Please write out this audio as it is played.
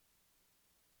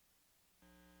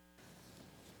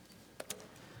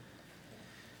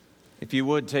If you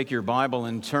would, take your Bible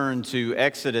and turn to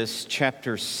Exodus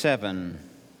chapter 7.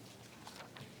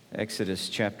 Exodus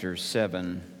chapter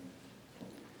 7.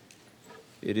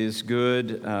 It is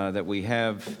good that we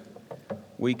have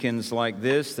weekends like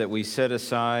this, that we set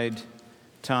aside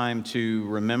time to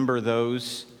remember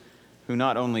those who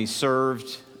not only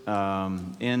served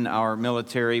in our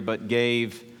military, but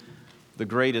gave the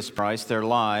greatest price, their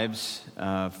lives,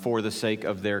 for the sake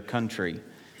of their country.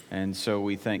 And so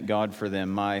we thank God for them.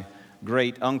 My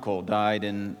great uncle died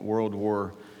in World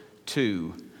War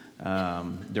II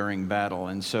during battle.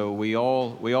 And so we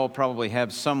all probably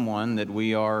have someone that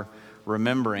we are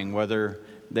remembering, whether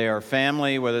they are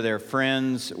family, whether they're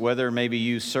friends, whether maybe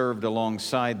you served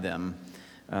alongside them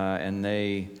and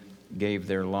they gave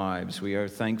their lives. We are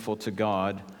thankful to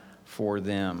God for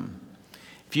them.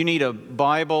 If you need a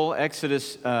Bible,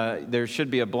 Exodus, there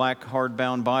should be a black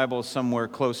hardbound Bible somewhere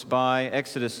close by.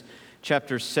 Exodus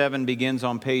chapter 7 begins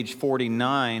on page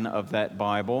 49 of that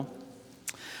Bible.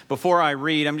 Before I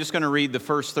read, I'm just going to read the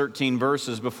first 13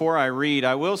 verses. Before I read,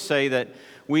 I will say that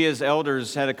we as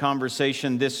elders had a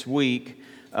conversation this week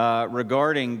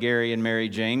regarding Gary and Mary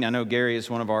Jane. I know Gary is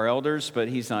one of our elders, but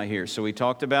he's not here, so we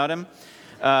talked about him,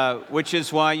 which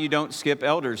is why you don't skip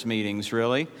elders meetings,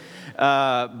 really.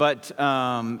 But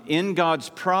in God's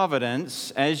providence,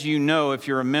 as you know, if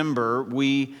you're a member,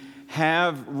 we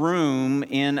have room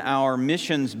in our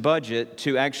missions budget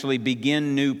to actually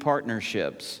begin new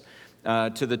partnerships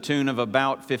to the tune of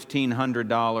about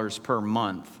 $1,500 per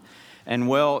month. And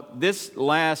well, this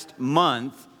last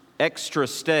month, extra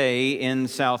stay in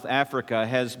South Africa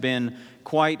has been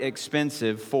quite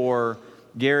expensive for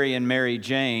Gary and Mary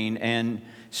Jane, and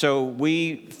so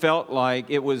we felt like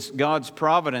it was God's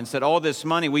providence that all this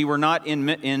money, we were not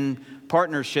in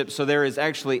partnership, so there is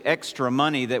actually extra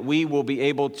money that we will be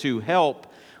able to help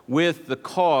with the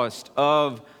cost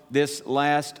of this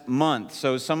last month.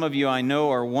 So some of you I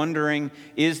know are wondering,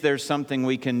 is there something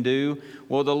we can do?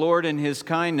 Well, the Lord in His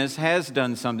kindness has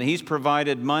done something. He's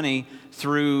provided money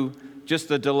through just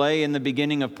the delay in the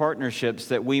beginning of partnerships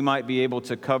that we might be able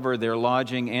to cover their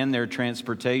lodging and their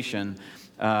transportation.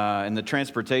 And the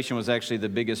transportation was actually the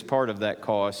biggest part of that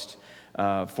cost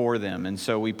for them. And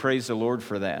so we praise the Lord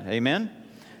for that. Amen?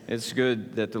 It's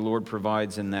good that the Lord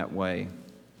provides in that way.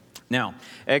 Now,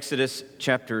 Exodus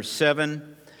chapter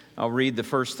 7. I'll read the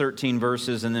first 13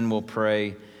 verses and then we'll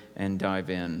pray and dive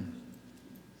in.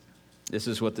 This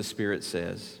is what the Spirit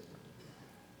says.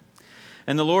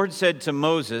 And the Lord said to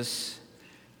Moses,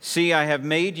 "See, I have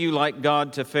made you like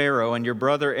God to Pharaoh, and your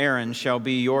brother Aaron shall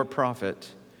be your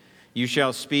prophet. You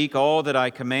shall speak all that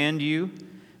I command you,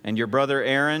 and your brother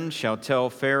Aaron shall tell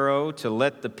Pharaoh to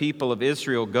let the people of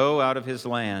Israel go out of his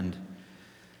land.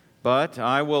 But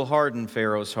I will harden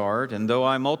Pharaoh's heart, and though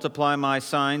I multiply my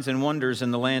signs and wonders in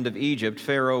the land of Egypt,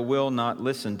 Pharaoh will not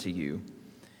listen to you.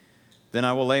 Then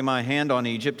I will lay my hand on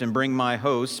Egypt and bring my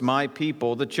hosts, my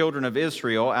people, the children of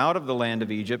Israel, out of the land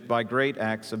of Egypt by great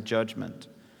acts of judgment.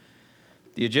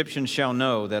 The Egyptians shall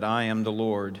know that I am the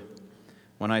Lord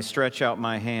when I stretch out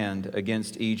my hand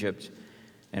against Egypt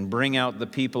and bring out the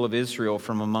people of Israel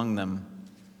from among them."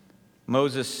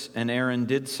 Moses and Aaron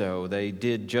did so. They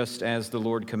did just as the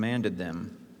Lord commanded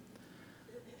them.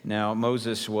 Now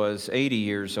Moses was 80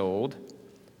 years old,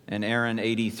 and Aaron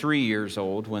 83 years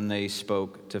old when they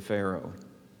spoke to Pharaoh.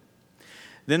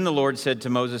 Then the Lord said to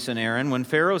Moses and Aaron, "When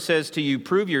Pharaoh says to you,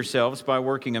 'Prove yourselves by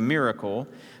working a miracle,'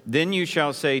 then you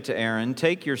shall say to Aaron,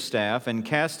 'Take your staff and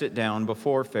cast it down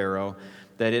before Pharaoh,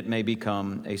 that it may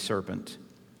become a serpent.'"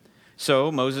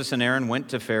 So Moses and Aaron went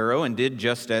to Pharaoh and did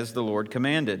just as the Lord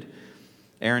commanded.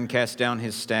 Aaron cast down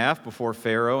his staff before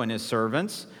Pharaoh and his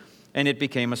servants, and it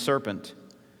became a serpent.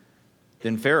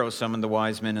 Then Pharaoh summoned the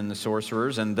wise men and the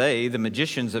sorcerers, and they, the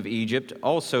magicians of Egypt,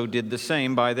 also did the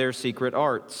same by their secret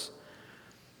arts.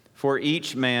 For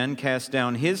each man cast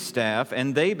down his staff,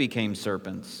 and they became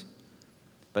serpents.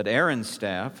 But Aaron's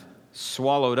staff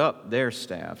swallowed up their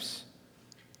staffs.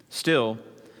 Still,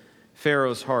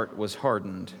 Pharaoh's heart was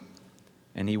hardened,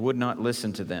 and he would not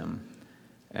listen to them,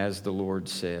 as the Lord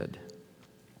said.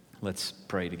 Let's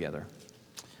pray together.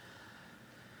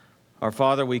 Our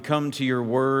Father, we come to your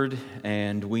word,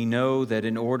 and we know that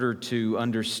in order to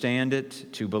understand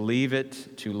it, to believe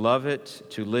it, to love it,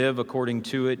 to live according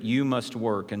to it, you must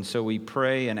work. And so we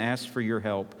pray and ask for your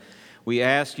help. We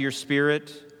ask your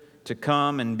Spirit to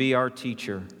come and be our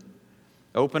teacher.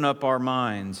 Open up our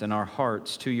minds and our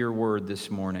hearts to your word this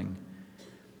morning.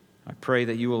 I pray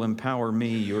that you will empower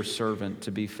me, your servant,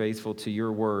 to be faithful to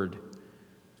your word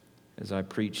as I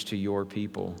preach to your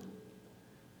people.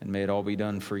 And may it all be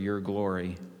done for your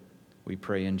glory. We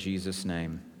pray in Jesus'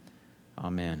 name.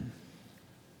 Amen.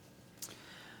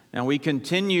 Now we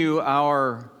continue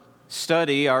our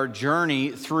study, our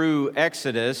journey through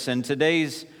Exodus, and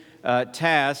today's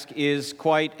task is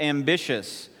quite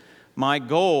ambitious. My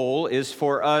goal is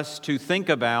for us to think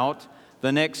about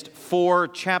the next 4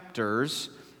 chapters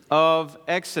of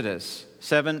Exodus,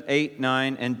 7, 8,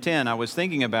 9, and 10. I was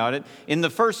thinking about it. In the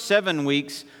first 7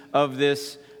 weeks of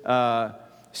this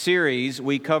series,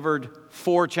 we covered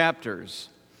 4 chapters.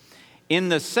 In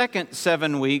the second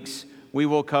 7 weeks, we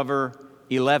will cover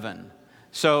 11.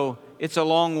 So it's a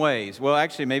long ways. Well,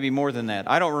 actually, maybe more than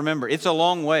that. I don't remember. It's a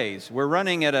long ways. We're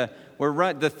running at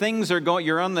the things are going,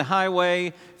 you're on the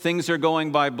highway, things are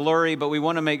going by blurry, but we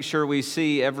want to make sure we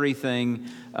see everything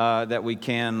that we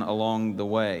can along the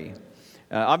way.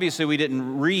 Obviously, we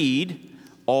didn't read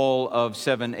all of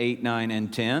 7, 8, 9,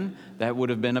 and 10. That would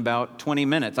have been about 20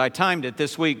 minutes. I timed it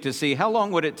this week to see how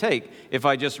long would it take if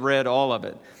I just read all of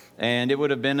it. And it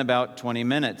would have been about 20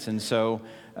 minutes. And so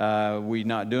we're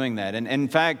not doing that. And in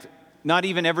fact, not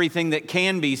even everything that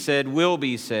can be said will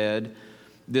be said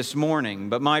this morning.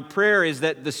 But my prayer is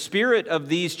that the spirit of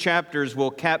these chapters will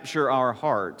capture our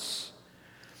hearts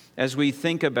as we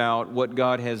think about what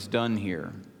God has done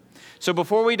here. So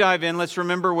before we dive in, let's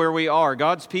remember where we are.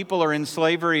 God's people are in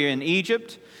slavery in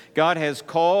Egypt. God has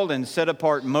called and set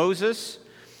apart Moses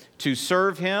to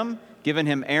serve him, given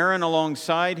him Aaron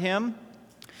alongside him.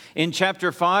 In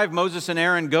chapter 5, Moses and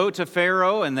Aaron go to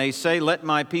Pharaoh and they say, "Let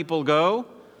my people go,"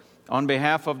 on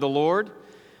behalf of the Lord.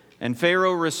 And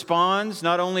Pharaoh responds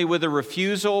not only with a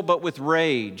refusal, but with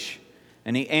rage.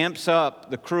 And he amps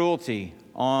up the cruelty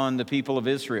on the people of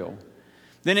Israel.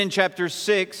 Then in chapter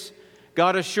 6,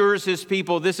 God assures his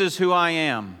people, "This is who I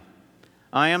am.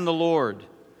 I am the Lord.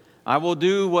 I will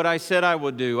do what I said I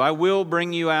would do. I will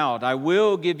bring you out. I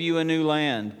will give you a new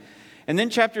land." And then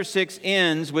chapter 6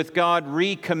 ends with God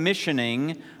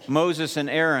recommissioning Moses and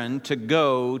Aaron to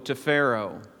go to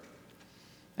Pharaoh.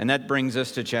 And that brings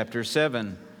us to chapter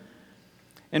 7.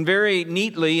 And very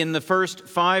neatly in the first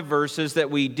 5 verses that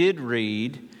we did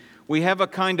read, we have a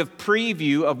kind of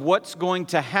preview of what's going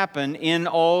to happen in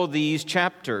all these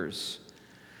chapters.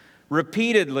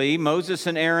 Repeatedly, Moses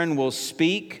and Aaron will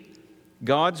speak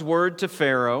God's word to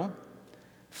Pharaoh.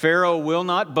 Pharaoh will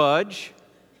not budge.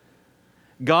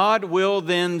 God will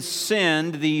then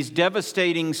send these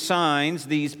devastating signs,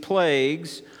 these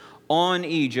plagues, on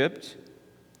Egypt,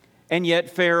 and yet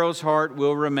Pharaoh's heart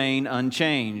will remain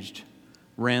unchanged.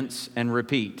 Rinse and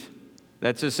repeat.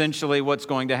 That's essentially what's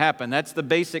going to happen. That's the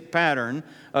basic pattern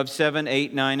of 7,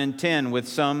 8, 9, and 10, with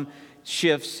some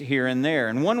shifts here and there.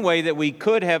 And one way that we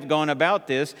could have gone about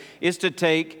this is to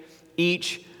take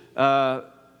each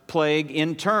plague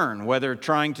in turn, whether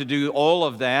trying to do all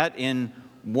of that in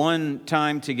one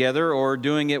time together or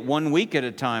doing it 1 week at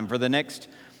a time for the next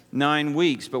 9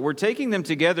 weeks. But we're taking them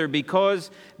together because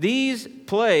these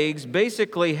plagues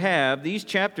basically have, these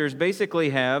chapters basically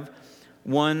have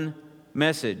one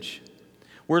message.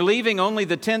 We're leaving only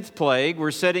the 10th plague.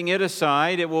 We're setting it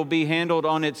aside. It will be handled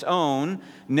on its own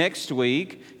next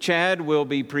week. Chad will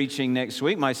be preaching next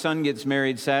week. My son gets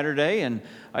married Saturday, and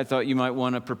I thought you might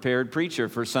want a prepared preacher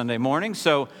for Sunday morning.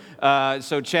 So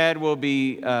Chad will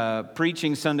be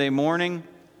preaching Sunday morning.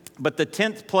 But the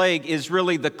 10th plague is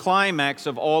really the climax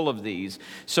of all of these.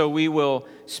 So we will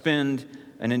spend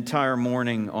an entire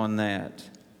morning on that.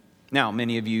 Now,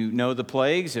 many of you know the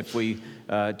plagues. If we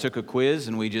took a quiz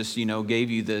and we just,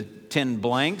 gave you the 10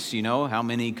 blanks, how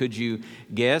many could you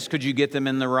guess? Could you get them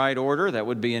in the right order? That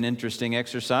would be an interesting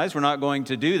exercise. We're not going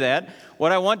to do that.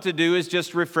 What I want to do is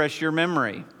just refresh your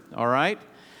memory, all right?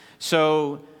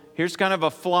 So here's kind of a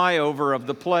flyover of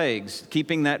the plagues,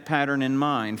 keeping that pattern in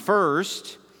mind.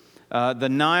 First, the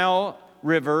Nile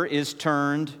River is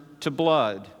turned to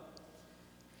blood.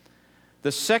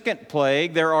 The second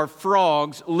plague, there are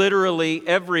frogs literally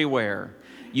everywhere.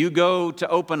 You go to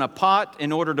open a pot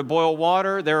in order to boil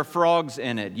water, there are frogs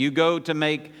in it. You go to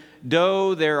make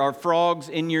dough, there are frogs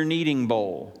in your kneading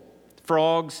bowl.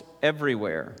 Frogs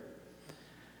everywhere.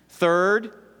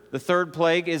 Third, the third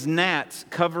plague is gnats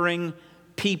covering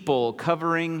people,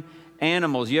 covering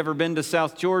animals. You ever been to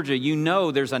South Georgia? You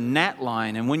know there's a gnat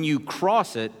line, and when you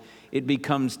cross it, it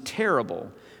becomes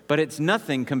terrible. But it's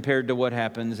nothing compared to what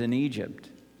happens in Egypt.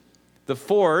 The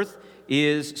fourth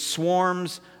is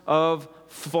swarms of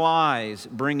flies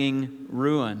bringing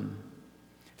ruin.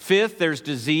 Fifth, there's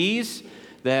disease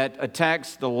that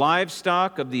attacks the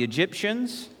livestock of the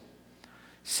Egyptians.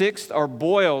 Sixth are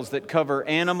boils that cover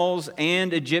animals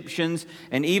and Egyptians.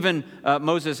 And even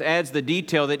Moses adds the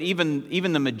detail that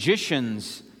even the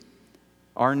magicians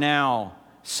are now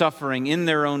suffering in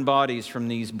their own bodies from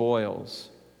these boils.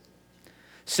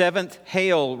 Seventh,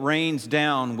 hail rains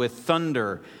down with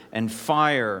thunder and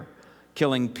fire,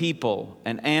 killing people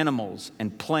and animals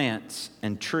and plants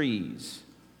and trees.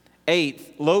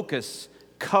 Eighth, locusts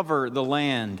cover the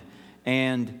land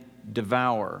and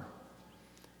devour.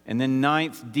 And then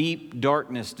ninth, deep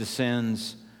darkness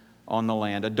descends on the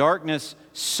land. A darkness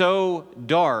so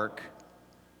dark,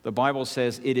 the Bible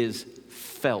says it is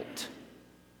felt.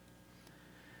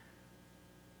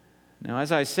 Now,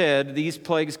 as I said, these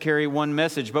plagues carry one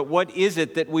message, but what is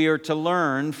it that we are to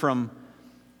learn from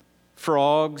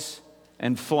frogs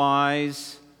and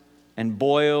flies and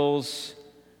boils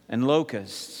and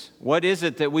locusts? What is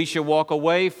it that we should walk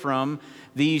away from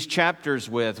these chapters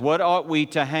with? What ought we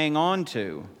to hang on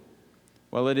to?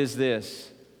 Well, it is this,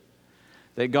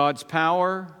 that God's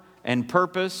power and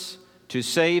purpose to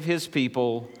save His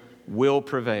people will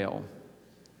prevail.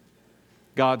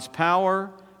 God's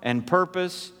power and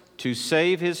purpose to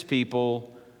save His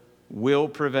people will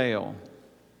prevail.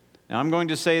 Now, I'm going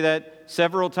to say that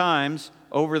several times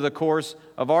over the course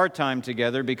of our time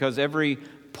together, because every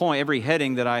point, every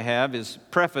heading that I have is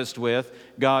prefaced with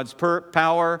God's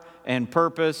power and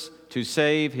purpose to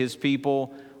save His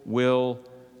people will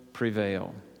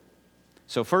prevail.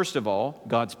 So first of all,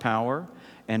 God's power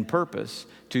and purpose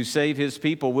to save His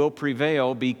people will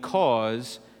prevail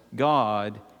because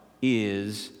God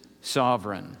is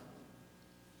sovereign.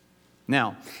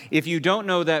 Now, if you don't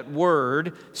know that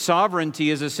word, sovereignty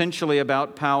is essentially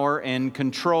about power and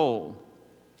control.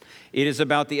 It is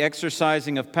about the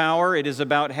exercising of power. It is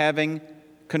about having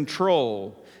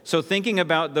control. So thinking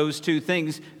about those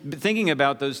things,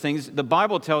 the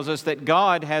Bible tells us that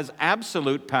God has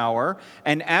absolute power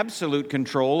and absolute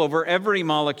control over every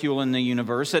molecule in the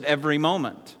universe at every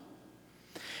moment.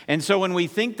 And so when we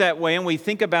think that way and we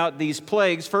think about these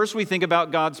plagues, first we think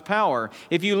about God's power.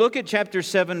 If you look at chapter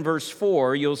 7, verse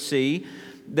 4, you'll see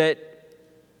that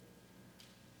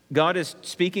God is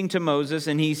speaking to Moses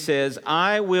and He says,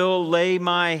 I will lay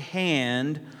my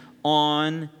hand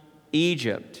on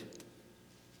Egypt.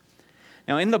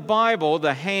 Now in the Bible,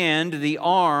 the hand, the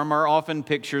arm are often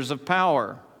pictures of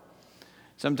power.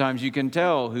 Sometimes you can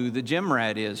tell who the gym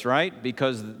rat is, right?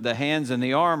 Because the hands and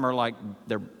the arm are like,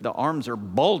 the arms are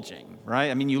bulging, right?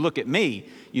 I mean, you look at me,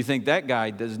 you think that guy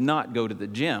does not go to the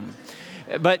gym.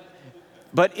 But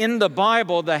in the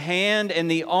Bible, the hand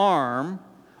and the arm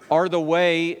are the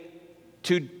way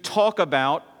to talk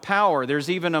about power. There's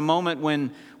even a moment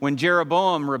when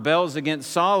Jeroboam rebels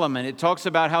against Solomon. It talks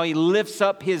about how he lifts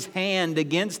up his hand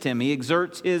against him. He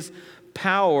exerts his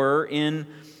power in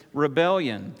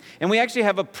rebellion. And we actually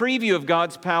have a preview of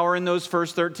God's power in those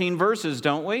first 13 verses,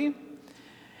 don't we?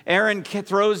 Aaron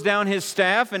throws down his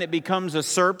staff and it becomes a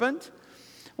serpent.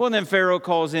 Well, then Pharaoh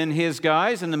calls in his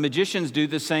guys and the magicians do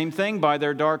the same thing by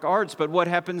their dark arts. But what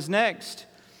happens next?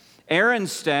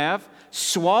 Aaron's staff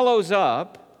swallows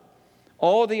up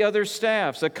all the other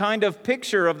staffs, a kind of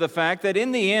picture of the fact that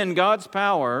in the end, God's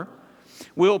power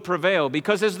will prevail.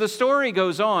 Because as the story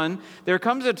goes on, there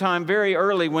comes a time very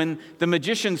early when the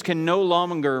magicians can no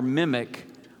longer mimic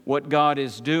what God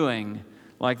is doing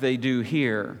like they do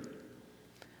here.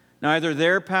 Neither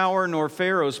their power nor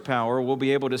Pharaoh's power will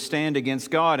be able to stand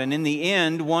against God. And in the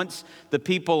end, once the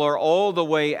people are all the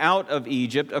way out of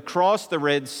Egypt, across the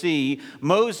Red Sea,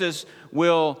 Moses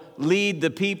will lead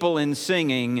the people in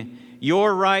singing,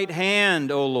 Your right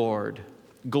hand, O Lord,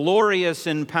 glorious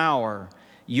in power.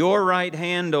 Your right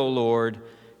hand, O Lord,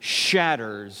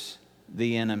 shatters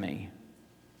the enemy.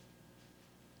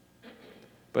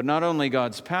 But not only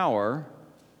God's power,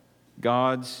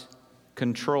 God's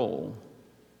control.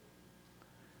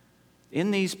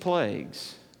 In these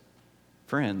plagues,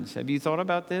 friends, have you thought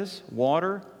about this?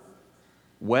 Water,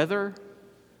 weather,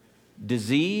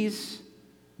 disease,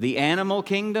 the animal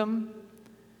kingdom,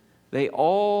 they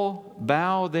all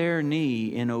bow their knee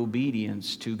in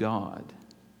obedience to God.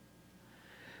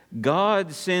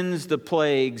 God sends the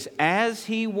plagues as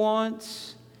He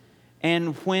wants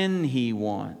and when He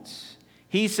wants.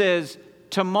 He says,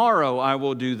 tomorrow I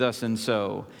will do thus and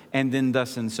so, and then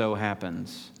thus and so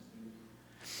happens.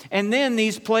 And then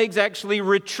these plagues actually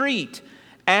retreat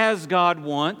as God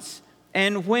wants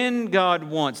and when God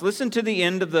wants. Listen to the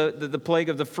end of the plague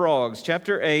of the frogs,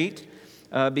 chapter 8,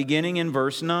 beginning in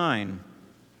verse 9.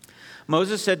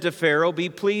 Moses said to Pharaoh, Be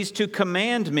pleased to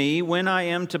command me when I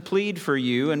am to plead for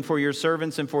you and for your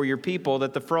servants and for your people,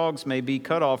 that the frogs may be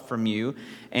cut off from you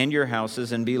and your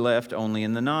houses and be left only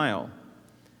in the Nile.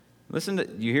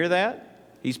 Listen, you hear that?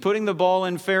 He's putting the ball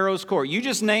in Pharaoh's court. You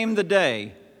just name the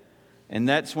day, and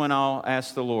that's when I'll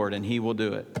ask the Lord, and He will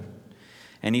do it.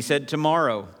 And he said,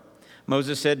 Tomorrow.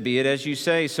 Moses said, Be it as you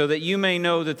say, so that you may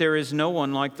know that there is no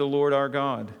one like the Lord our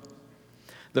God.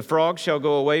 The frogs shall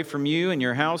go away from you and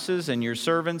your houses and your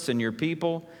servants and your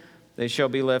people. They shall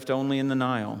be left only in the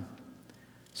Nile.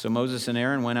 So Moses and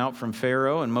Aaron went out from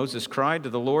Pharaoh, and Moses cried to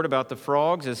the Lord about the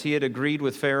frogs as he had agreed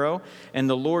with Pharaoh. And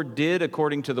the Lord did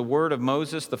according to the word of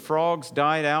Moses. The frogs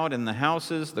died out in the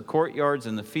houses, the courtyards,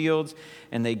 and the fields,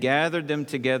 and they gathered them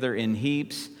together in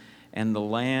heaps, and the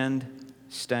land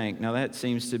stank. Now that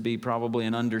seems to be probably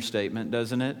an understatement,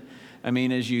 doesn't it? I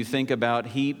mean, as you think about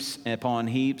heaps upon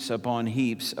heaps upon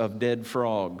heaps of dead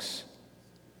frogs.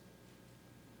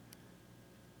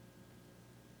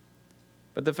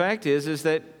 But the fact is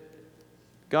that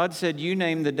God said, you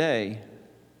name the day,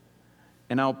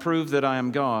 and I'll prove that I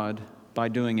am God by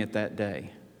doing it that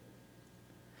day.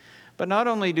 But not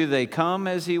only do they come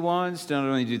as He wants, not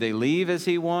only do they leave as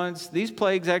He wants, these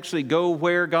plagues actually go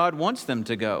where God wants them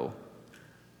to go.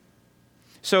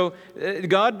 So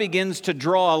God begins to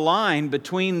draw a line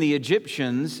between the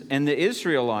Egyptians and the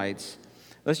Israelites.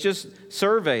 Let's just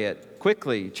survey it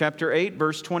quickly. Chapter 8,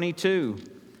 verse 22.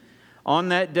 On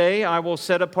that day I will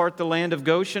set apart the land of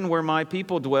Goshen where my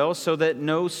people dwell, so that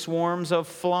no swarms of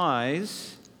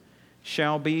flies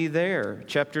shall be there.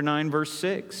 Chapter 9, verse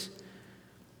 6.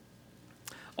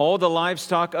 All the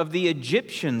livestock of the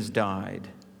Egyptians died,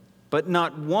 but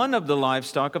not one of the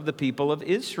livestock of the people of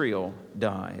Israel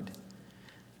died.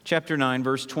 Chapter 9,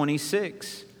 verse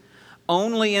 26.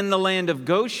 Only in the land of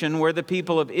Goshen, where the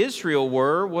people of Israel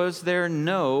were, was there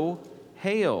no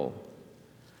hail.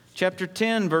 Chapter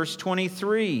 10, verse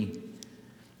 23.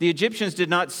 The Egyptians did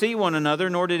not see one another,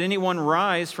 nor did anyone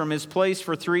rise from his place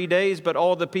for 3 days, but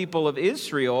all the people of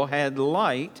Israel had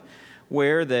light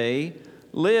where they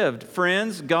lived.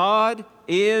 Friends, God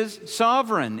is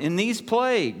sovereign in these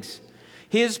plagues.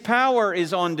 His power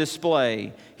is on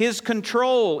display. His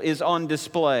control is on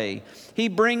display. He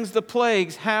brings the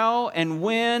plagues how and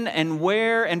when and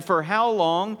where and for how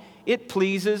long it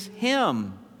pleases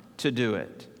Him to do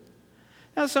it.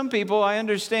 Now, some people, I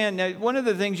understand. Now, one of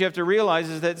the things you have to realize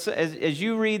is that as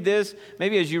you read this,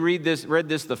 maybe as you read this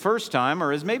the first time,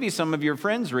 or as maybe some of your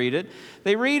friends read it,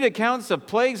 they read accounts of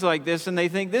plagues like this and they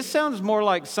think this sounds more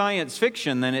like science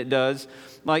fiction than it does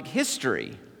like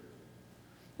history.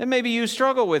 And maybe you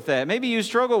struggle with that. Maybe you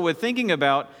struggle with thinking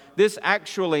about this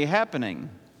actually happening.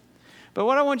 But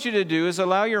what I want you to do is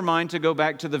allow your mind to go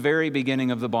back to the very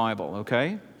beginning of the Bible,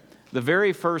 okay? The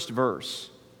very first verse.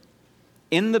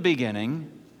 In the beginning,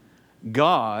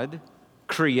 God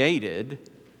created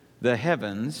the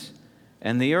heavens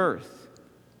and the earth.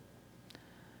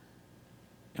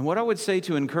 And what I would say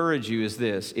to encourage you is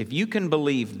this: if you can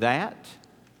believe that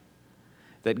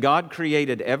God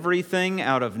created everything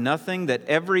out of nothing,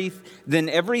 then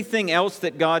everything else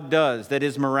that God does that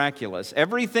is miraculous,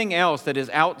 everything else that is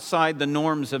outside the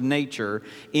norms of nature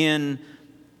in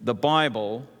the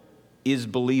Bible is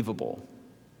believable.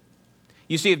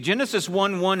 You see, if Genesis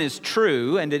 1:1 is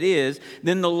true, and it is,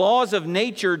 then the laws of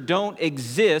nature don't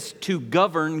exist to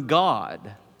govern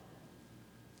God.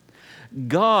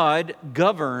 God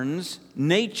governs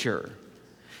nature,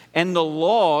 and the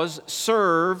laws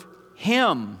serve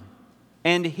Him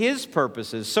and His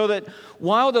purposes, so that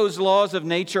while those laws of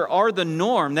nature are the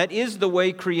norm, that is the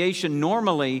way creation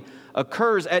normally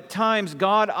occurs, at times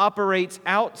God operates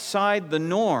outside the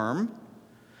norm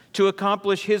to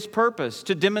accomplish His purpose,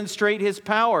 to demonstrate His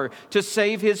power, to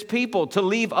save His people, to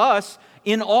leave us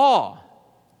in awe.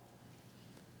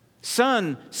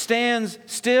 Sun stands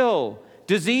still.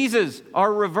 Diseases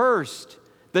are reversed.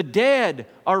 The dead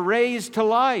are raised to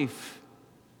life.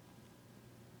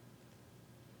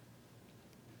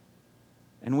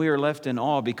 And we are left in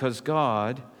awe because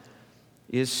God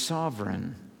is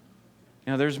sovereign.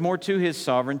 Now, there's more to His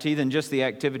sovereignty than just the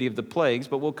activity of the plagues,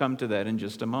 but we'll come to that in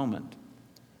just a moment.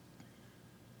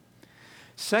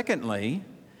 Secondly,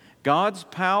 God's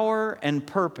power and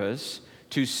purpose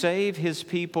to save His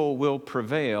people will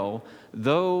prevail,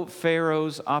 though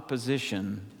Pharaoh's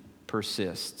opposition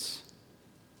persists.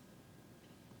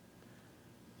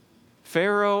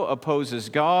 Pharaoh opposes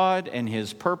God and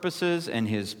His purposes and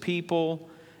His people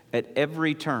at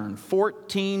every turn.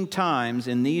 14 times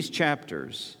in these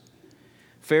chapters,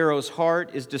 Pharaoh's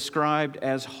heart is described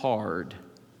as hard.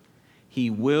 He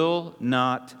will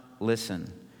not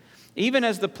listen. Even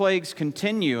as the plagues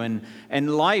continue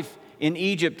and life in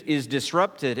Egypt is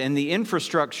disrupted and the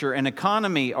infrastructure and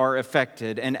economy are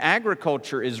affected and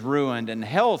agriculture is ruined and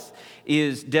health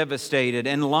is devastated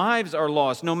and lives are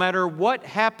lost, no matter what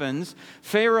happens,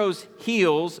 Pharaoh's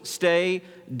heels stay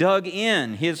dug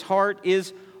in. His heart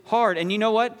is hard. And you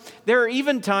know what? There are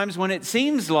even times when it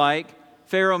seems like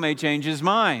Pharaoh may change his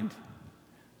mind.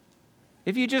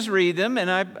 If you just read them,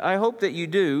 and I hope that you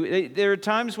do, there are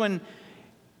times when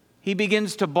he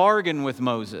begins to bargain with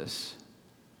Moses.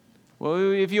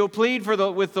 Well, if you'll plead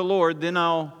with the Lord, then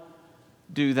I'll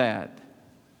do that.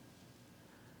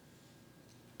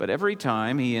 But every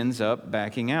time he ends up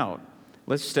backing out.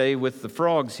 Let's stay with the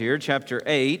frogs here. Chapter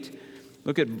 8,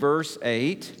 look at verse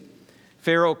 8.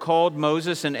 Pharaoh called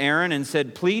Moses and Aaron and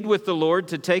said, "Plead with the Lord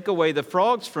to take away the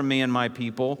frogs from me and my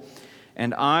people,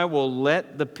 and I will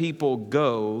let the people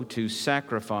go to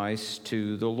sacrifice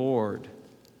to the Lord."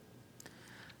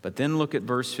 But then look at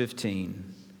verse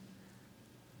 15.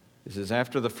 This is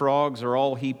after the frogs are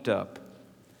all heaped up.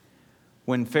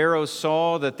 When Pharaoh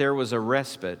saw that there was a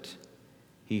respite,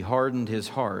 he hardened his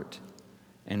heart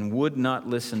and would not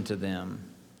listen to them,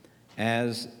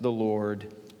 as the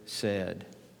Lord said.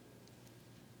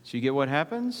 So you get what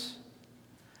happens?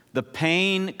 The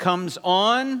pain comes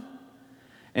on,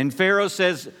 and Pharaoh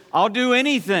says, "I'll do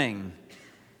anything.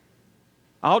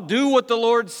 I'll do what the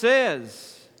Lord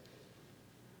says."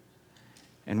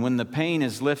 And when the pain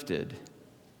is lifted,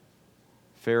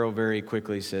 Pharaoh very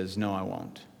quickly says, "No, I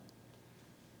won't."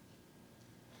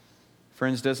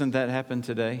 Friends, doesn't that happen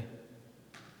today?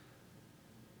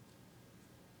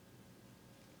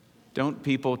 Don't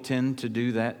people tend to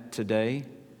do that today?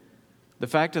 The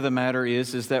fact of the matter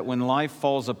is that when life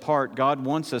falls apart, God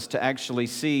wants us to actually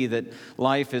see that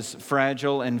life is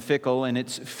fragile and fickle, and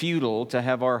it's futile to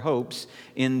have our hopes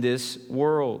in this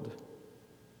world.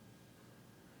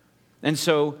 And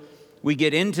so we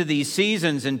get into these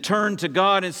seasons and turn to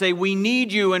God and say, "We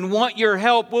need you and want your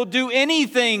help. We'll do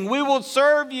anything. We will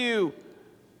serve you."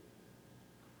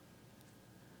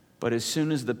 But as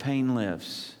soon as the pain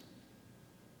lifts,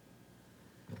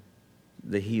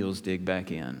 the heels dig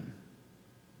back in.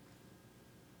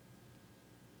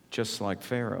 Just like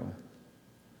Pharaoh.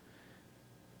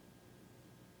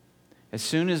 As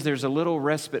soon as there's a little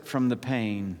respite from the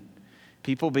pain,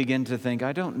 people begin to think,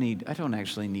 I don't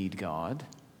actually need God.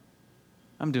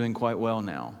 I'm doing quite well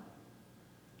now.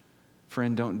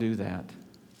 Friend, don't do that.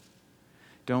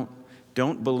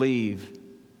 Don't believe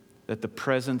that the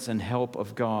presence and help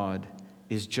of God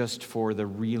is just for the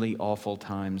really awful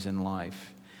times in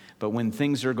life. But when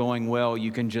things are going well,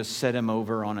 you can just set him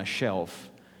over on a shelf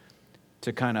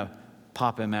to kind of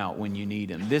pop him out when you need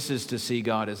him. This is to see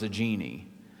God as a genie.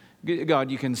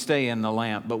 God, you can stay in the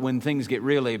lamp, but when things get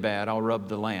really bad, I'll rub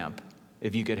the lamp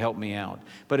if you could help me out.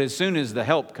 But as soon as the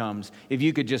help comes, if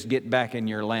you could just get back in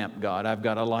your lamp, God, I've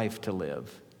got a life to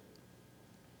live.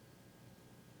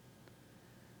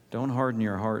 Don't harden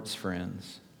your hearts,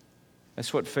 friends.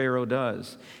 That's what Pharaoh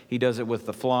does. He does it with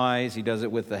the flies. He does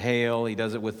it with the hail. He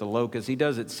does it with the locusts. He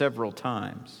does it several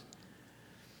times.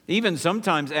 Even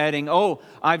sometimes adding,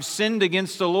 I've sinned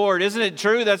against the Lord. Isn't it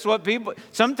true? That's what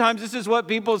sometimes this is what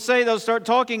people say. They'll start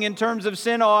talking in terms of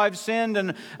sin. I've sinned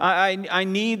and I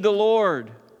need the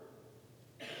Lord.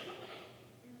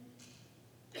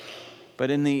 But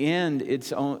in the end,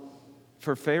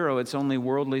 for Pharaoh, it's only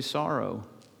worldly sorrow.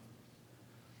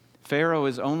 Pharaoh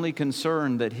is only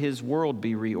concerned that his world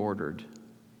be reordered,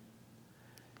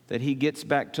 that he gets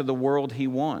back to the world he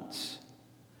wants.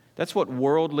 That's what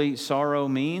worldly sorrow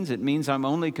means. It means I'm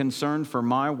only concerned for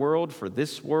my world, for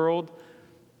this world.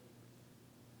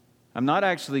 I'm not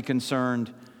actually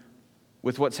concerned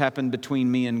with what's happened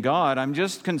between me and God. I'm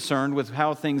just concerned with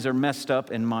how things are messed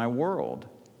up in my world.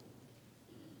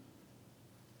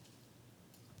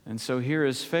 And so here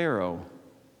is Pharaoh,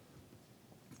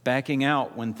 backing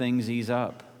out when things ease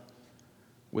up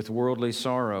with worldly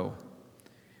sorrow,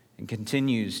 and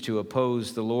continues to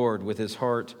oppose the Lord with his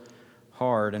heart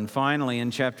hard. And finally, in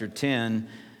chapter 10,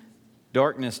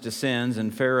 darkness descends,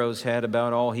 and Pharaoh's had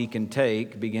about all he can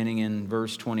take, beginning in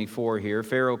verse 24 here.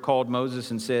 Pharaoh called Moses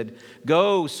and said,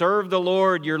 "Go, serve the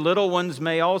Lord. Your little ones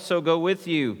may also go with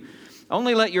you.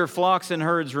 Only let your flocks and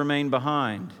herds remain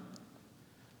behind."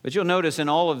 But you'll notice in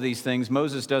all of these things,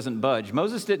 Moses doesn't budge.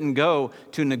 Moses didn't go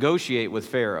to negotiate with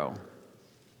Pharaoh.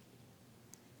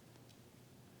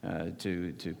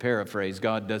 To paraphrase,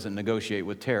 God doesn't negotiate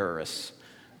with terrorists.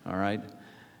 All right?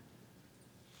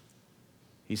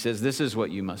 He says, "This is what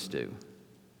you must do."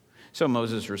 So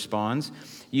Moses responds,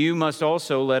 "You must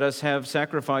also let us have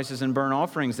sacrifices and burnt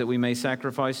offerings that we may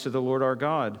sacrifice to the Lord our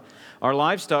God. Our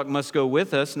livestock must go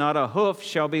with us, not a hoof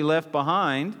shall be left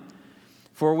behind.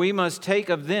 For we must take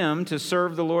of them to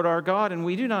serve the Lord our God, and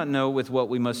we do not know with what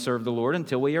we must serve the Lord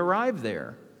until we arrive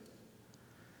there."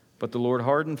 But the Lord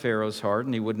hardened Pharaoh's heart,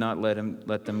 and he would not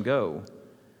let them go.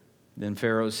 Then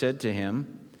Pharaoh said to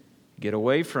him, "Get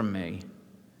away from me.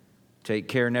 Take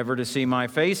care never to see my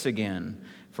face again,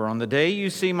 for on the day you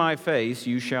see my face,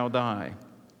 you shall die."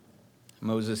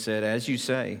 Moses said, "As you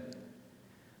say,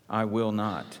 I will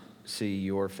not see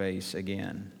your face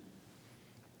again."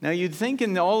 Now, you'd think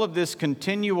in all of this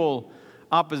continual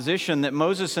opposition that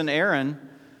Moses and Aaron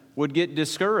would get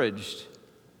discouraged.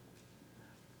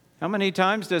 How many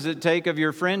times does it take of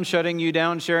your friend shutting you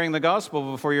down sharing the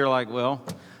gospel before you're like, well,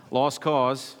 lost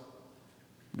cause,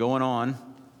 going on?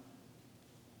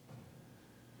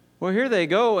 Well, here they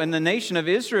go, and the nation of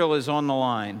Israel is on the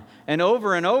line. And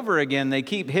over again, they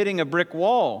keep hitting a brick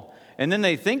wall. And then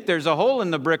they think there's a hole in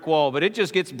the brick wall, but it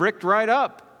just gets bricked right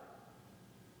up.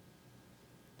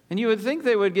 And you would think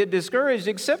they would get discouraged,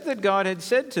 except that God had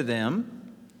said to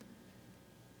them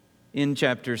in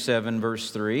chapter 7,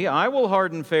 verse 3, I will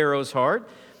harden Pharaoh's heart,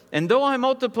 and though I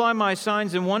multiply my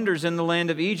signs and wonders in the land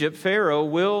of Egypt, Pharaoh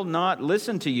will not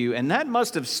listen to you. And that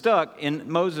must have stuck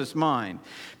in Moses' mind,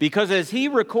 because as he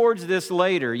records this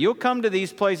later, you'll come to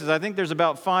these places, I think there's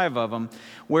about 5 of them,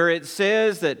 where it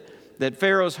says that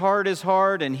Pharaoh's heart is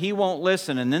hard and he won't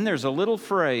listen. And then there's a little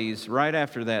phrase right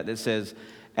after that says,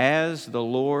 as the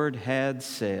Lord had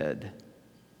said.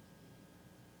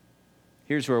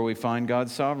 Here's where we find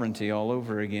God's sovereignty all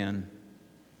over again.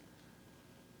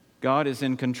 God is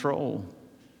in control.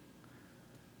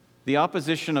 The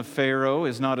opposition of Pharaoh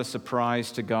is not a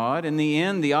surprise to God. In the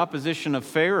end, the opposition of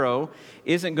Pharaoh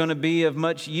isn't going to be of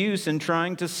much use in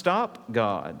trying to stop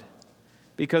God,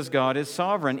 because God is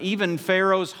sovereign. Even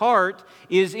Pharaoh's heart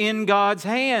is in God's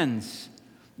hands.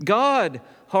 God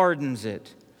hardens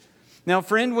it. Now,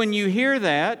 friend, when you hear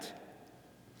that,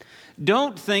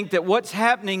 don't think that what's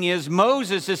happening is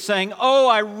Moses is saying, oh,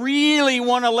 I really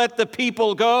want to let the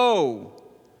people go,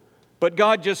 but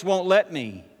God just won't let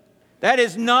me. That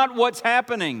is not what's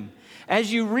happening.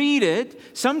 As you read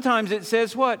it, sometimes it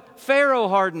says what? Pharaoh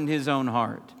hardened his own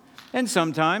heart. And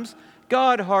sometimes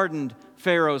God hardened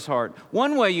Pharaoh's heart.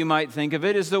 One way you might think of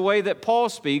it is the way that Paul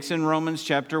speaks in Romans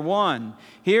chapter 1.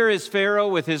 Here is Pharaoh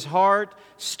with his heart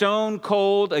stone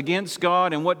cold against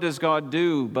God, and what does God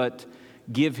do but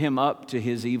give him up to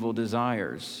his evil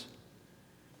desires?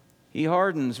 He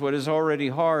hardens what is already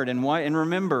hard. And why? And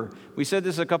remember, we said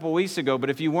this a couple weeks ago,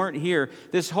 but if you weren't here,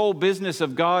 this whole business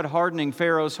of God hardening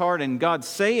Pharaoh's heart and God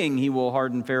saying he will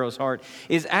harden Pharaoh's heart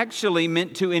is actually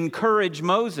meant to encourage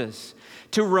Moses,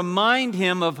 to remind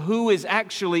him of who is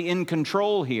actually in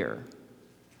control here.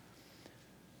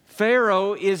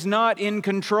 Pharaoh is not in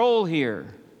control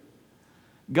here.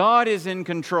 God is in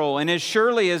control. And as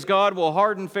surely as God will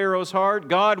harden Pharaoh's heart,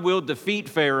 God will defeat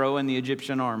Pharaoh and the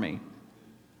Egyptian army.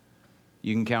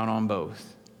 You can count on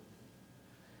both.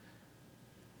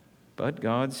 But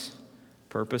God's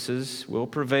purposes will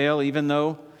prevail even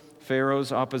though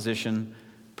Pharaoh's opposition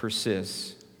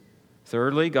persists.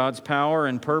 Thirdly, God's power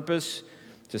and purpose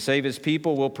to save his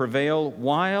people will prevail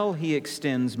while he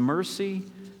extends mercy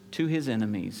to his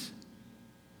enemies.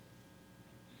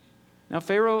 Now,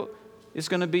 Pharaoh is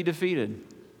going to be defeated.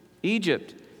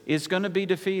 Egypt is going to be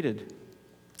defeated.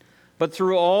 But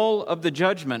through all of the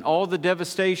judgment, all the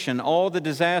devastation, all the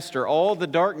disaster, all the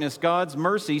darkness, God's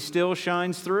mercy still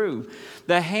shines through.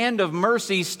 The hand of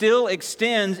mercy still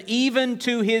extends even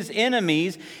to his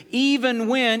enemies, even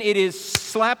when it is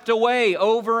slapped away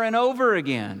over and over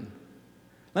again.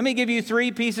 Let me give you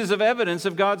 3 pieces of evidence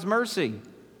of God's mercy.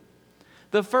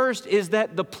 The first is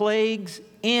that the plagues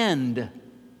end.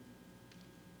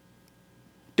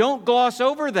 Don't gloss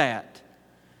over that.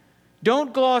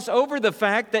 Don't gloss over the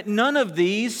fact that none of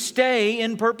these stay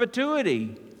in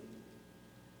perpetuity.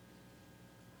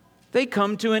 They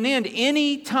come to an end.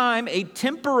 Any time a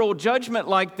temporal judgment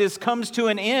like this comes to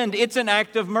an end, it's an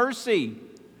act of mercy.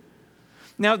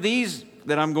 Now, these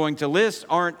that I'm going to list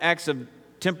aren't acts of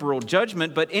temporal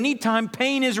judgment, but anytime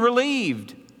pain is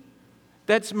relieved,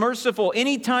 that's merciful.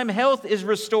 Anytime health is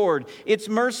restored, it's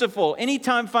merciful.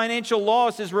 Anytime financial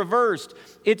loss is reversed,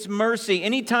 it's mercy.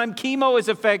 Anytime chemo is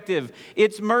effective,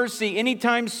 it's mercy.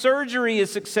 Anytime surgery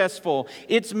is successful,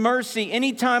 it's mercy.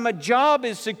 Anytime a job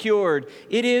is secured,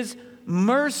 it is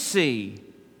mercy.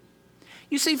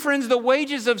 You see, friends, the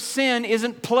wages of sin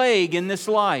isn't plague in this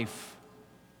life.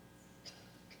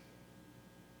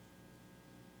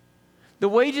 The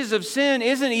wages of sin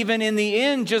isn't even in the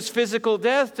end just physical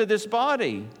death to this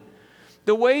body.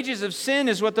 The wages of sin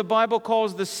is what the Bible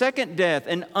calls the second death,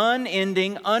 an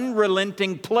unending,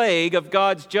 unrelenting plague of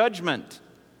God's judgment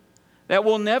that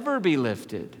will never be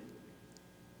lifted.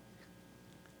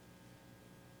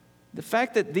 The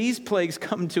fact that these plagues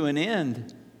come to an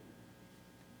end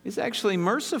is actually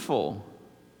merciful.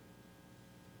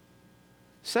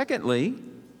 Secondly,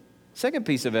 second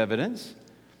piece of evidence,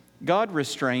 God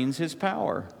restrains his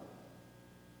power.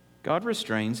 God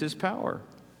restrains his power.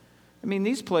 I mean,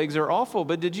 these plagues are awful,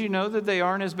 but did you know that they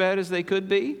aren't as bad as they could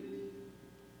be?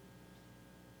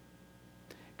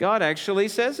 God actually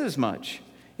says as much.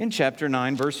 in chapter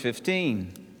 9, verse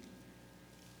 15.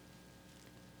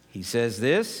 He says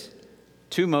this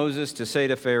to Moses to say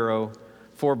to Pharaoh,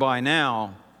 "For by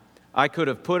now I could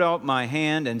have put out my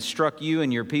hand and struck you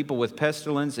and your people with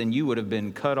pestilence, and you would have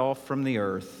been cut off from the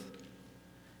earth."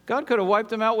 God could have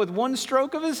wiped them out with one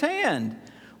stroke of his hand,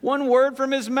 one word from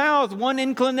his mouth, one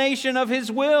inclination of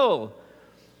his will.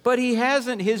 But he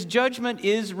hasn't. His judgment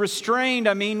is restrained.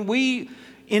 I mean,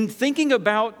 in thinking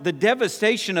about the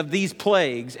devastation of these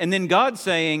plagues, and then God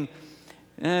saying,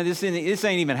 this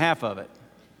ain't even half of it.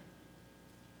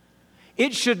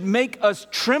 It should make us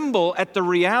tremble at the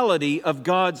reality of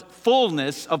God's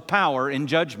fullness of power in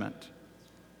judgment.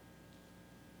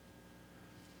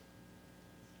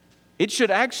 It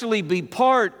should actually be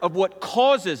part of what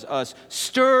causes us,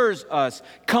 stirs us,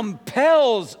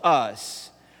 compels us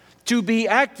to be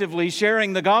actively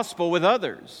sharing the gospel with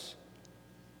others.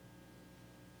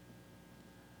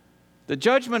 The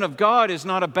judgment of God is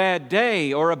not a bad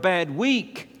day or a bad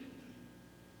week.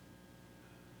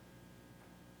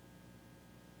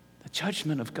 The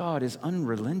judgment of God is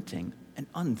unrelenting and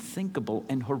unthinkable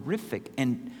and horrific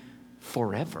and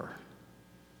forever.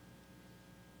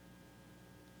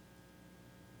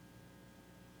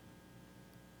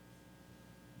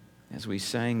 As we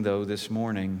sang, though, this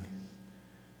morning,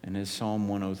 and as Psalm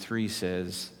 103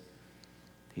 says,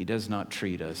 He does not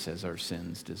treat us as our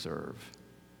sins deserve.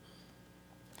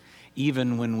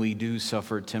 Even when we do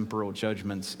suffer temporal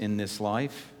judgments in this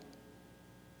life,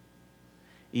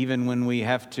 even when we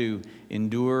have to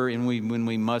endure and when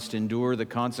we must endure the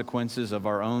consequences of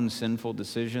our own sinful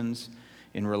decisions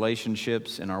in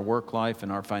relationships, in our work life,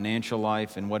 in our financial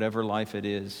life, in whatever life it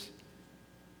is,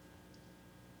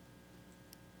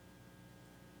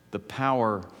 the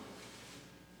power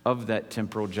of that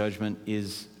temporal judgment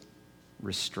is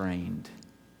restrained.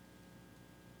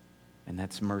 And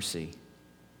that's mercy.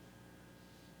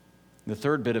 The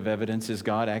third bit of evidence is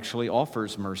God actually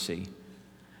offers mercy.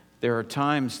 There are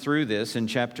times through this in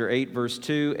chapter 8, verse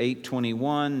 2,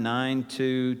 8:21,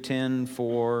 9:2,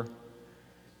 10:4,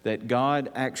 that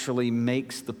God actually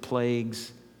makes the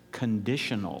plagues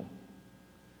conditional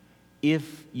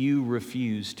if you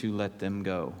refuse to let them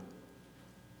go.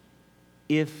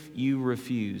 If you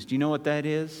refuse. Do you know what that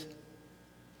is?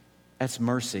 That's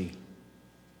mercy.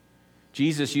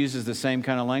 Jesus uses the same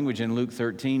kind of language in Luke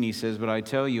 13. He says, "But I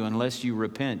tell you, unless you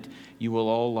repent, you will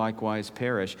all likewise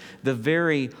perish." The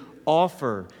very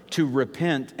offer to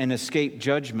repent and escape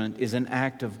judgment is an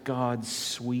act of God's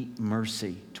sweet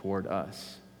mercy toward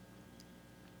us.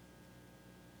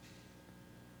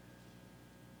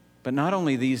 But not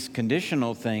only these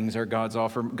conditional things are God's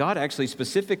offer, God actually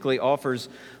specifically offers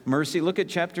mercy. Look at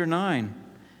chapter 9.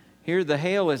 Here the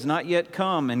hail has not yet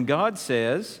come, and God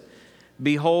says,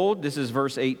 "Behold," this is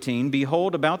verse 18,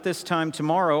 "Behold, about this time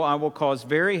tomorrow I will cause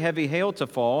very heavy hail to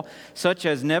fall, such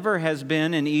as never has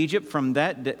been in Egypt from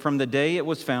the day it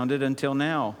was founded until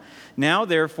now. Now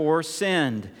therefore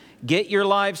send, get your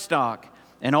livestock,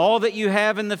 and all that you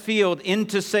have in the field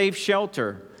into safe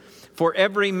shelter. For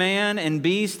every man and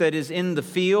beast that is in the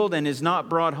field and is not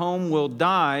brought home will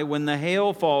die when the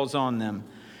hail falls on them."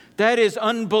 That is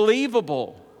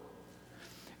unbelievable.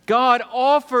 God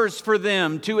offers for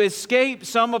them to escape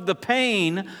some of the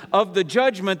pain of the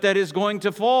judgment that is going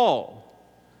to fall.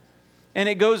 And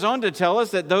it goes on to tell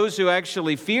us that those who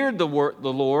actually feared the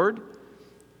Lord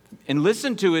and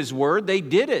listened to His word, they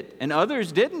did it, and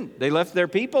others didn't. They left their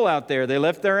people out there. They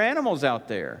left their animals out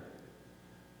there.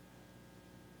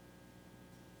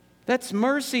 That's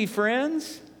mercy,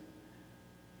 friends.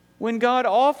 When God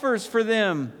offers for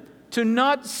them to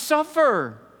not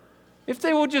suffer if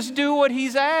they will just do what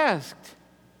He's asked.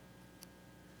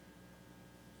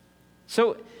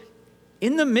 So,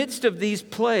 in the midst of these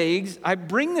plagues, I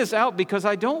bring this out because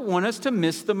I don't want us to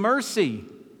miss the mercy.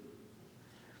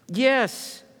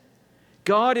 Yes,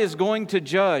 God is going to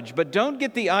judge, but don't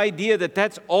get the idea that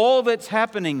that's all that's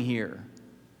happening here.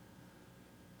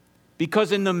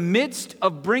 Because in the midst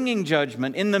of bringing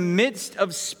judgment, in the midst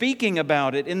of speaking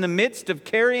about it, in the midst of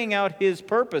carrying out His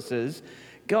purposes,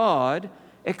 God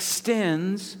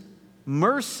extends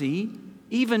mercy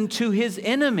even to His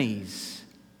enemies.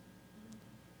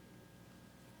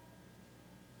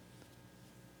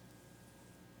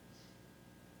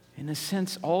 In a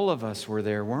sense, all of us were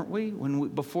there, weren't we,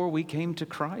 before we came to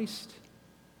Christ?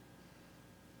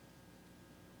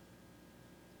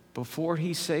 Before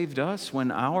He saved us, when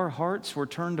our hearts were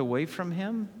turned away from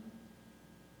Him?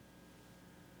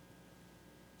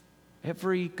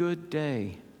 Every good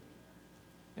day,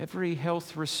 every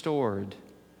health restored,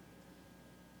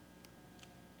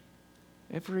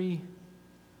 every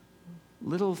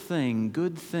little thing,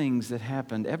 good things that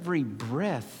happened, every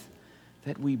breath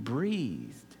that we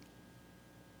breathed.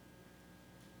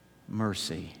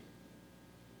 Mercy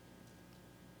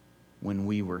when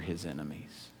we were his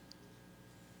enemies.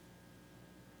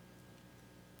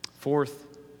 Fourth,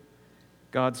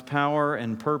 God's power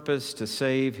and purpose to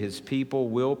save his people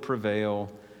will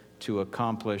prevail to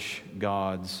accomplish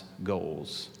God's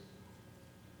goals.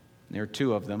 There are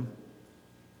two of them.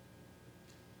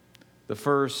 The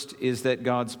first is that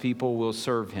God's people will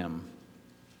serve him.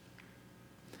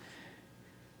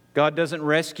 God doesn't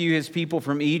rescue his people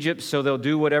from Egypt so they'll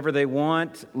do whatever they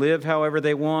want, live however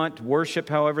they want, worship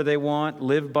however they want,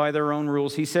 live by their own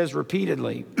rules. He says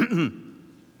repeatedly,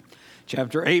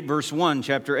 Chapter 8, verse 1,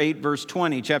 chapter 8, verse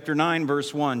 20, chapter 9,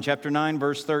 verse 1, chapter 9,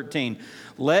 verse 13.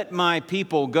 Let my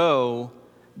people go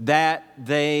that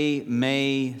they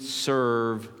may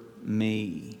serve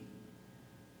me.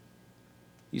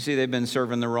 You see, they've been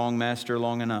serving the wrong master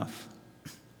long enough.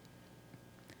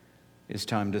 It's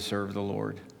time to serve the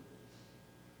Lord.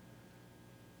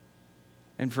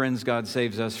 And friends, God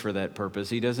saves us for that purpose.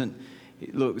 He doesn't...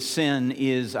 Look, sin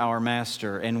is our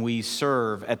master, and we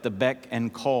serve at the beck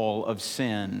and call of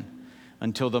sin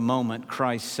until the moment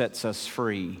Christ sets us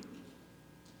free.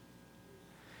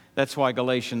 That's why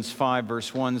Galatians 5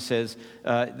 verse 1 says,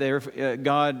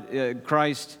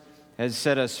 Christ has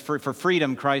set us free. For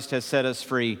freedom, Christ has set us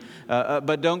free.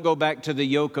 But don't go back to the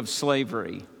yoke of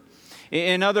slavery.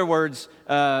 In other words,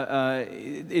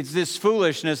 it's this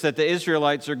foolishness that the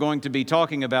Israelites are going to be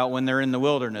talking about when they're in the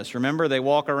wilderness. Remember, they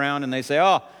walk around and they say,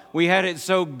 oh, we had it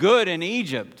so good in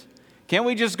Egypt. Can't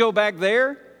we just go back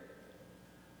there?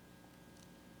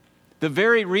 The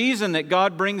very reason that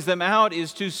God brings them out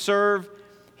is to serve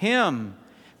him.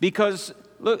 Because,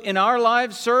 look, in our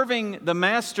lives, serving the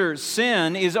master,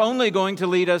 sin, is only going to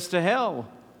lead us to hell.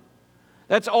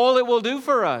 That's all it will do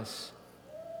for us.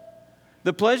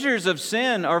 The pleasures of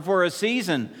sin are for a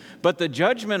season, but the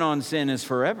judgment on sin is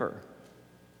forever.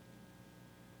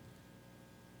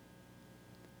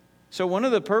 So one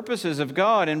of the purposes of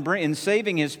God in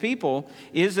saving his people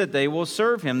is that they will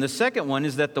serve him. The second one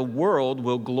is that the world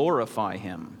will glorify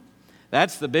him.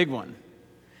 That's the big one.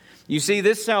 You see,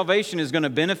 this salvation is going to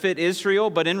benefit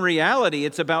Israel, but in reality,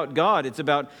 it's about God. It's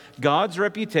about God's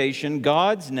reputation,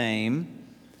 God's name,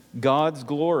 God's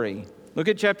glory. Look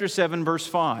at chapter 7, verse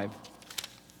 5.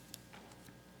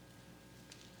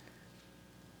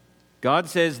 God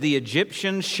says, the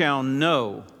Egyptians shall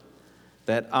know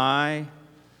that I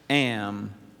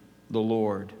am the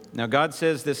Lord. Now, God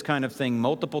says this kind of thing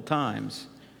multiple times.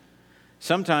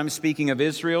 Sometimes speaking of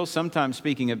Israel, sometimes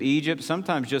speaking of Egypt,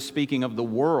 sometimes just speaking of the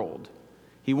world.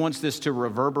 He wants this to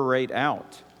reverberate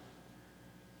out.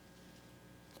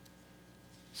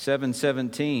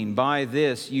 7:17, by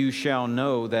this you shall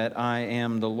know that I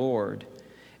am the Lord.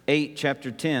 8,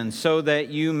 chapter 10, so that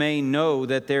you may know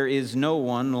that there is no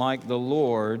one like the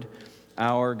Lord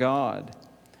our God.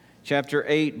 Chapter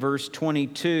 8, verse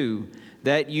 22,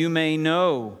 that you may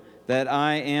know that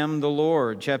I am the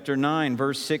Lord. Chapter 9,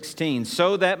 verse 16,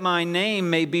 so that my name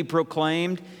may be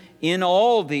proclaimed in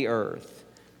all the earth.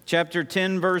 Chapter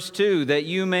 10, verse 2, that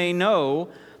you may know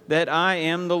that I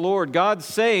am the Lord. God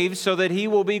saves so that he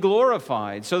will be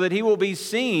glorified, so that he will be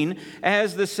seen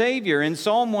as the Savior. In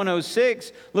Psalm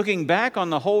 106, looking back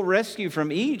on the whole rescue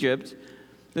from Egypt,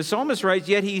 the psalmist writes,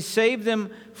 yet he saved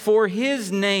them for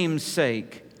his name's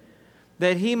sake,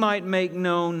 that he might make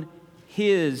known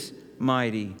his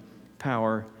mighty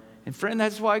power. And friend,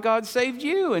 that's why God saved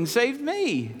you and saved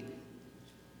me.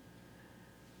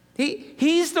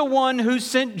 He's the one who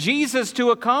sent Jesus to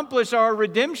accomplish our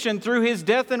redemption through his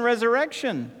death and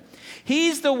resurrection.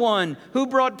 He's the one who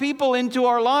brought people into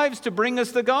our lives to bring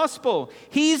us the gospel.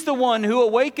 He's the one who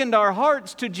awakened our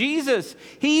hearts to Jesus.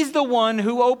 He's the one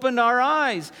who opened our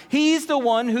eyes. He's the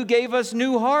one who gave us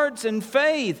new hearts and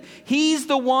faith. He's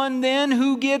the one then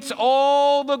who gets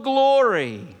all the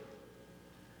glory.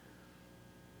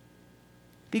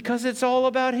 Because it's all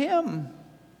about him.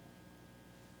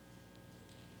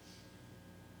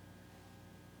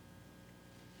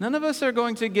 None of us are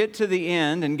going to get to the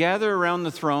end and gather around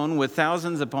the throne with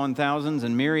thousands upon thousands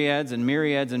and myriads and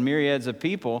myriads and myriads of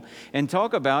people and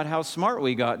talk about how smart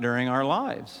we got during our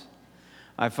lives.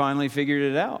 I finally figured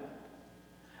it out.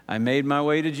 I made my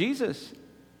way to Jesus.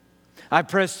 I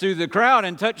pressed through the crowd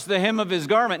and touched the hem of his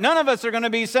garment. None of us are going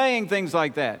to be saying things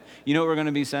like that. You know what we're going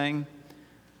to be saying?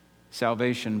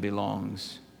 Salvation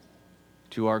belongs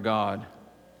to our God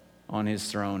on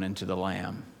his throne and to the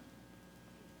Lamb.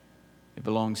 It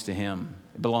belongs to him.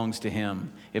 It belongs to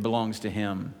him. It belongs to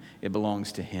him. It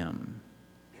belongs to him.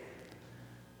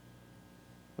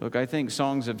 Look, I think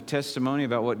songs of testimony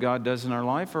about what God does in our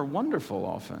life are wonderful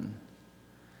often.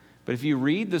 But if you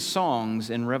read the songs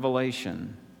in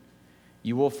Revelation,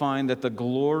 you will find that the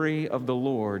glory of the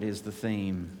Lord is the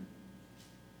theme.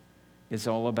 It's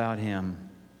all about Him.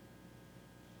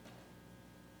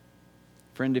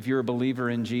 Friend, if you're a believer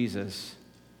in Jesus,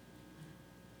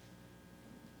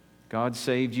 God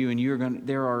saved you, and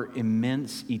there are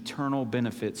immense eternal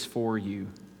benefits for you.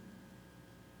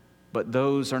 But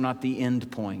those are not the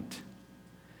end point.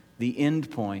 The end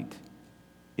point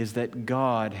is that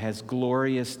God has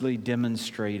gloriously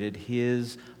demonstrated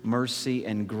His mercy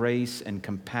and grace and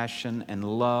compassion and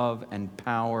love and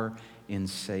power in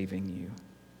saving you.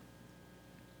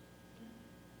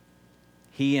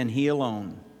 He and He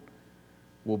alone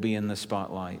will be in the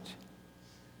spotlight.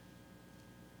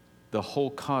 The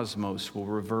whole cosmos will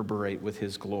reverberate with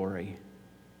His glory.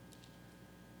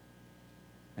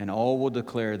 And all will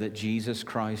declare that Jesus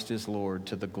Christ is Lord,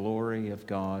 to the glory of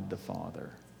God the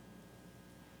Father.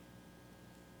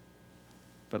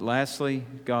 But lastly,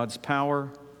 God's power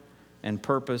and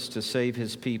purpose to save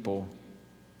His people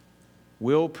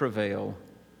will prevail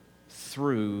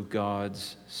through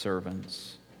God's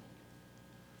servants.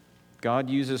 God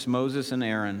uses Moses and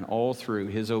Aaron all through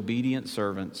His obedient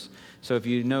servants. So if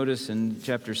you notice in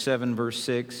chapter 7, verse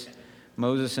 6,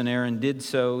 Moses and Aaron did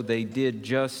so. They did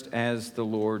just as the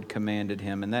Lord commanded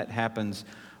him. And that happens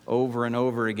over and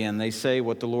over again. They say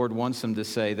what the Lord wants them to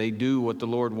say. They do what the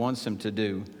Lord wants them to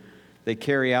do. They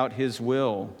carry out His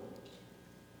will.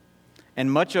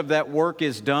 And much of that work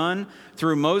is done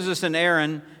through Moses and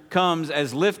Aaron comes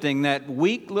as lifting that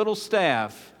weak little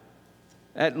staff,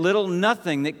 that little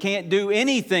nothing that can't do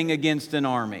anything against an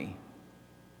army.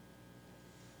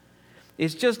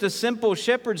 It's just a simple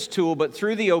shepherd's tool, but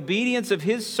through the obedience of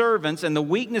His servants and the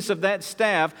weakness of that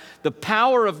staff, the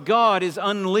power of God is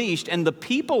unleashed and the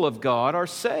people of God are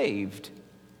saved.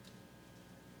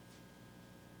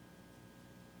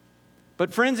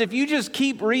 But friends, if you just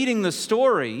keep reading the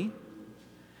story,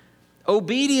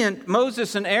 obedient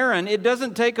Moses and Aaron, it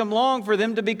doesn't take them long for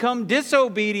them to become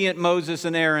disobedient Moses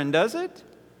and Aaron, does it?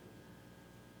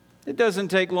 It doesn't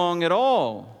take long at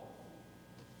all.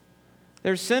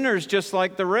 They're sinners just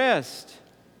like the rest.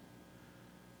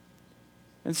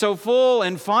 And so full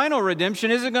and final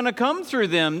redemption isn't going to come through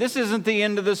them. This isn't the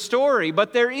end of the story,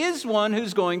 but there is one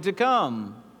who's going to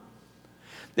come.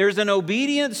 There's an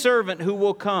obedient servant who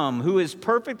will come, who is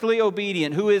perfectly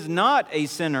obedient, who is not a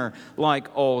sinner like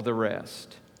all the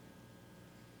rest.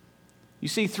 You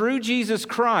see, through Jesus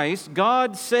Christ,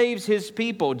 God saves His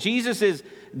people. Jesus is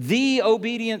the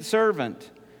obedient servant,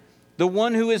 the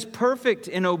one who is perfect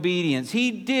in obedience.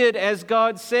 He did as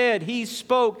God said. He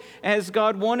spoke as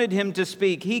God wanted him to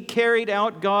speak. He carried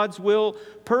out God's will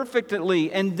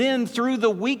perfectly. And then through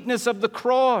the weakness of the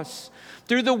cross,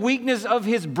 through the weakness of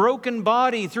His broken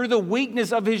body, through the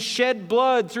weakness of His shed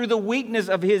blood, through the weakness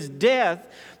of His death,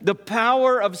 the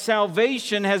power of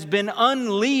salvation has been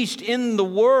unleashed in the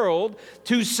world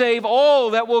to save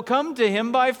all that will come to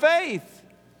Him by faith.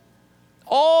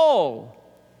 All.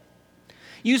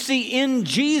 You see, in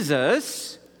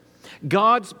Jesus,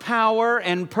 God's power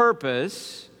and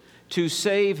purpose to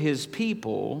save His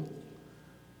people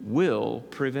will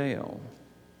prevail.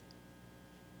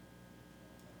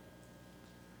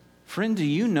 Friend, do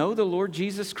you know the Lord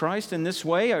Jesus Christ in this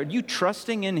way? Are you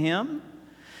trusting in Him?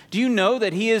 Do you know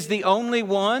that He is the only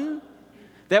one?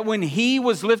 That when He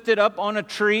was lifted up on a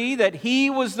tree, that He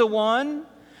was the one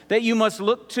that you must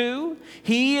look to?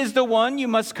 He is the one you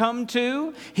must come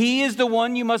to. He is the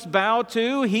one you must bow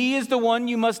to. He is the one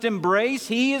you must embrace.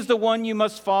 He is the one you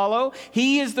must follow.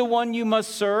 He is the one you must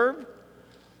serve.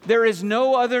 There is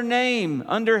no other name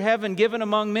under heaven given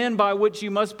among men by which you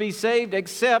must be saved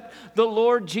except the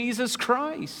Lord Jesus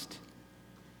Christ.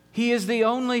 He is the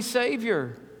only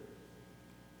Savior.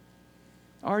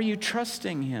 Are you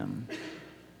trusting Him?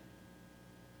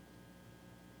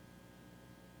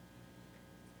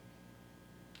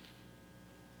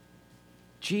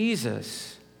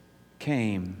 Jesus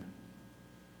came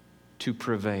to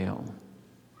prevail,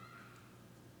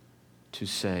 to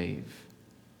save.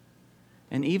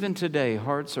 And even today,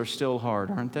 hearts are still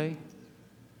hard, aren't they?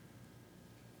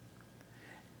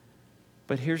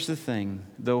 But here's the thing,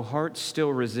 though hearts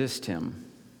still resist Him,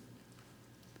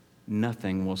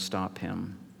 nothing will stop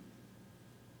Him.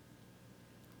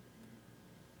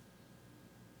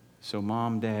 So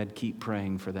Mom, Dad, keep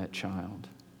praying for that child.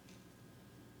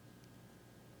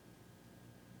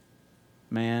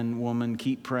 Man, woman,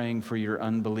 keep praying for your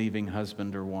unbelieving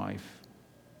husband or wife.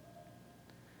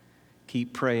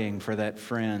 Keep praying for that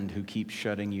friend who keeps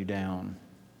shutting you down.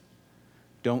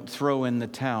 Don't throw in the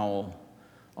towel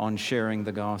on sharing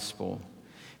the gospel.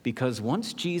 Because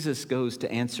once Jesus goes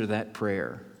to answer that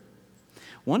prayer,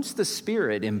 once the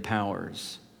Spirit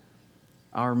empowers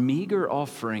our meager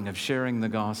offering of sharing the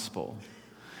gospel,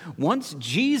 once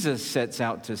Jesus sets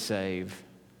out to save,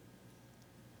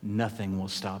 nothing will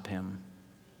stop him.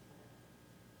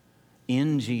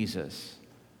 In Jesus,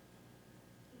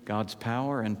 God's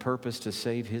power and purpose to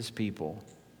save his people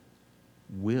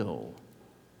will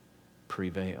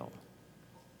prevail.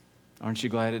 Aren't you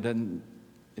glad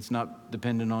it's not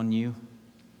dependent on you?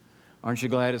 Aren't you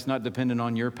glad it's not dependent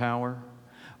on your power?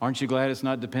 Aren't you glad it's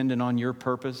not dependent on your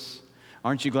purpose?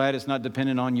 Aren't you glad it's not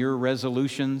dependent on your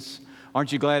resolutions?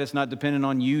 Aren't you glad it's not dependent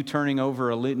on you turning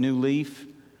over a new leaf?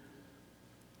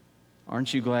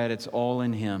 Aren't you glad it's all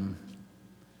in him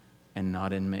and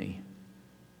not in me?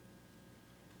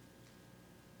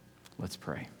 Let's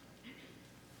pray.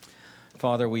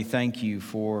 Father, we thank you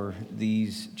for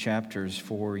these chapters,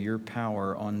 for your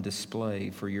power on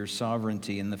display, for your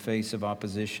sovereignty in the face of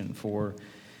opposition, for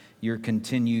your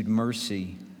continued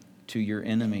mercy to your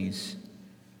enemies,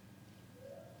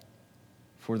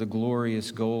 for the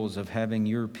glorious goals of having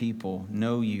your people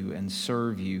know you and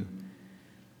serve you,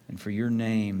 and for your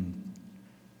name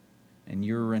and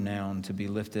your renown to be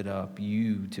lifted up,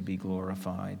 you to be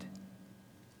glorified.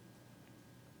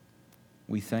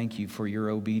 We thank you for your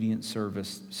obedient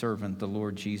servant, the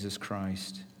Lord Jesus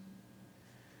Christ,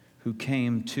 who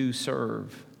came to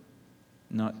serve,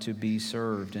 not to be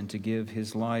served, and to give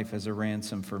his life as a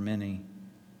ransom for many.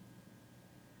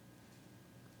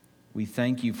 We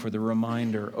thank you for the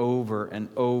reminder over and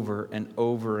over and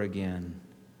over again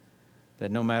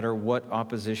that no matter what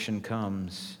opposition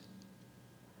comes,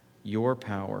 your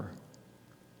power,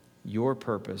 your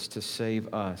purpose to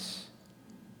save us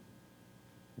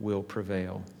will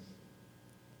prevail.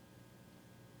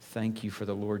 Thank you for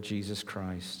the Lord Jesus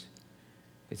Christ.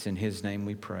 It's in his name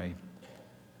we pray.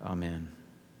 Amen.